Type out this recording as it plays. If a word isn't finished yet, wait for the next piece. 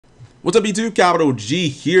What's up YouTube, Capital G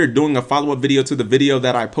here, doing a follow-up video to the video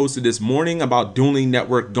that I posted this morning about Dueling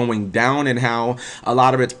network going down and how a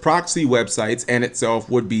lot of its proxy websites and itself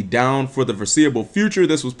would be down for the foreseeable future.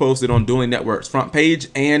 This was posted on Dueling network's front page,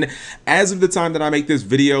 and as of the time that I make this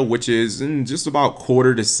video, which is in just about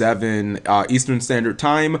 6:45 Eastern Standard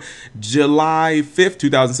Time, July 5th,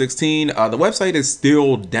 2016, the website is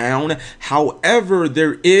still down. However,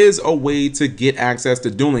 there is a way to get access to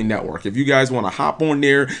Dueling network. If you guys want to hop on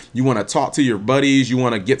there, you want to talk to your buddies, you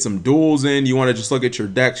want to get some duels in, you want to just look at your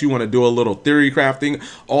decks, you want to do a little theory crafting,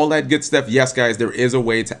 all that good stuff. Yes guys, there is a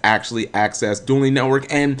way to actually access Dueling network,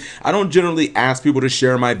 and I don't generally ask people to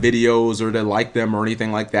share my videos or to like them or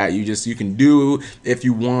anything like that. You can do if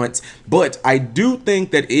you want, but I do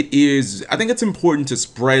think that I think it's important to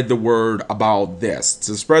spread the word about this,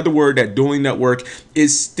 to spread the word that Dueling network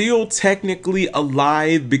is still technically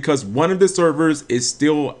alive, because one of the servers is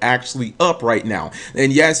still actually up right now.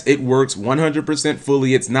 And yes, it works 100%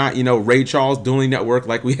 fully. It's not, you know, Ray Charles Dueling network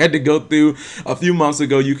like we had to go through a few months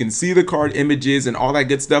ago. You can see the card images and all that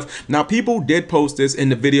good stuff. Now, people did post this in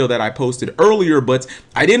the video that I posted earlier, but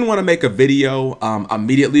I didn't want to make a video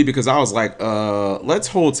immediately, because I was like, let's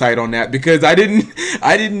hold tight on that, because I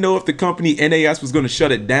didn't know if the company NAS was going to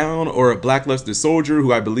shut it down, or if Blackluster Soldier,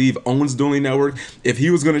 who I believe owns Dueling network, if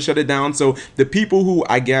he was going to shut it down. So the people who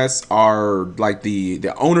I guess are like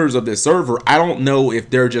the owners of this server, I don't know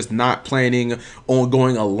if they're just not planning on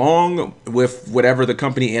going along with whatever the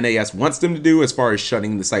company NAS wants them to do as far as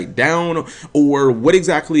shutting the site down, or what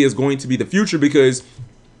exactly is going to be the future. Because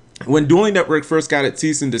when Dueling network first got its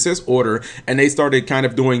cease and desist order and they started kind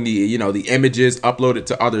of doing the, you know, the images uploaded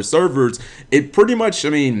to other servers, it pretty much, I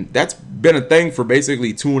mean, that's been a thing for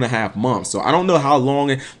basically 2.5 months. So I don't know how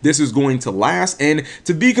long this is going to last. And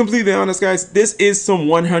to be completely honest, guys, this is some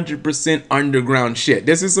 100% underground shit.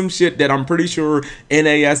 This is some shit that I'm pretty sure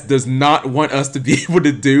NAS does not want us to be able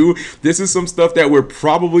to do. This is some stuff that we're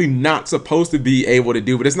probably not supposed to be able to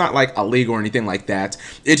do, but it's not like illegal or anything like that.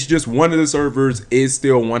 It's just one of the servers is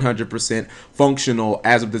still 100% functional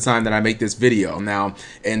as of the time that I make this video. Now,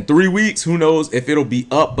 in 3 weeks, who knows if it'll be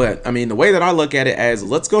up, but I mean, the way that I look at it as,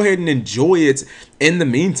 let's go ahead and enjoy it in the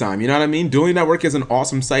meantime. You know what I mean? Dueling network is an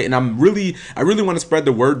awesome site, and I really want to spread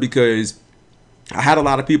the word, because I had a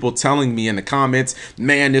lot of people telling me in the comments,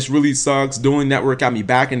 man, this really sucks. Dueling network got me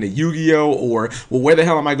back into Yu-Gi-Oh! Or, well, where the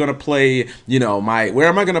hell am I going to play, you know, where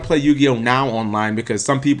am I going to play Yu-Gi-Oh! Now online? Because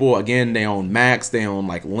some people, again, they own Macs, they own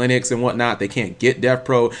like Linux and whatnot. They can't get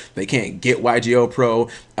Devpro, they can't get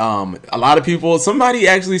YGOpro. A lot of people, somebody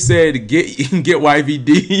actually said, you can get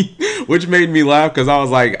YVD, which made me laugh, because I was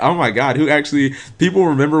like, oh my God, people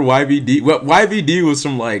remember YVD? Well, YVD was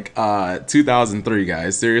from like 2003,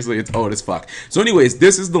 guys. Seriously, it's old as fuck. So anyways,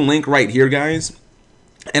 this is the link right here, guys.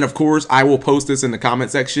 And of course, I will post this in the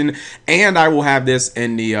comment section, and I will have this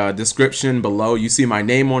in the description below. You see my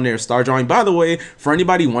name on there, Star Drawing. By the way, for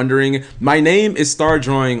anybody wondering, my name is Star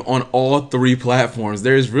Drawing on all 3 platforms.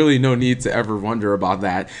 There's really no need to ever wonder about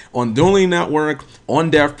that. On Dueling network,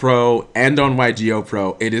 on Devpro, and on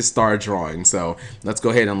YGOpro, it is Star Drawing. So let's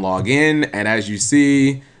go ahead and log in, and as you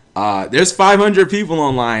see, there's 500 people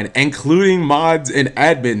online, including mods and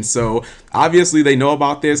admins. So obviously they know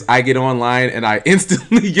about this. I get online and I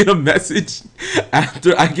instantly get a message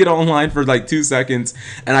after I get online for like 2 seconds,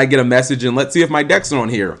 and I get a message, and let's see if my decks are on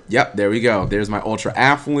here. Yep, there we go. There's my Ultra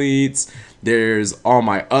Athletes. There's all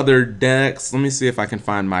my other decks. Let me see if I can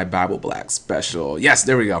find my Bible Black Special. Yes,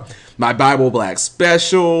 there we go. My Bible Black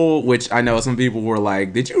Special, which I know some people were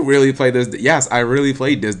like, did you really play this? Yes, I really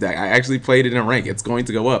played this deck. I actually played it in rank. It's going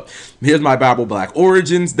to go up. Here's my Bible Black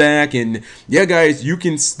Origins deck. And yeah, guys, you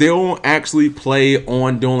can still actually play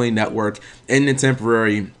on Dueling network in the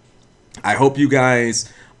temporary. I hope you guys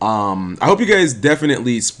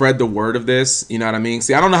definitely spread the word of this. You know what I mean?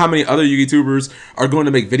 See, I don't know how many other YouTubers are going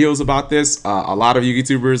to make videos about this. A lot of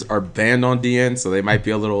YouTubers are banned on DN, so they might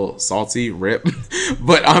be a little salty, rip.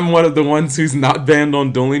 But I'm one of the ones who's not banned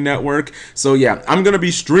on Dueling network. So yeah, I'm going to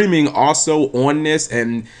be streaming also on this.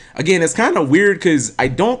 And again, it's kind of weird, because I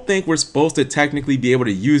don't think we're supposed to technically be able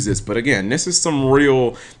to use this. But again, this is some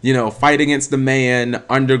real, you know, fight against the man,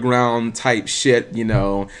 underground type shit, you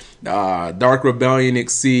know. Dark Rebellion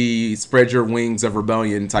Exceed, spread your wings of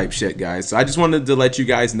rebellion type shit, guys. So I just wanted to let you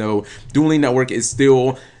guys know Dueling network is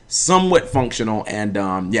still somewhat functional, and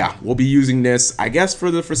yeah, we'll be using this, I guess,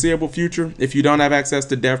 for the foreseeable future if you don't have access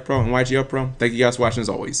to Devpro and YGOpro. Thank you guys for watching as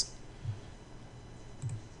always.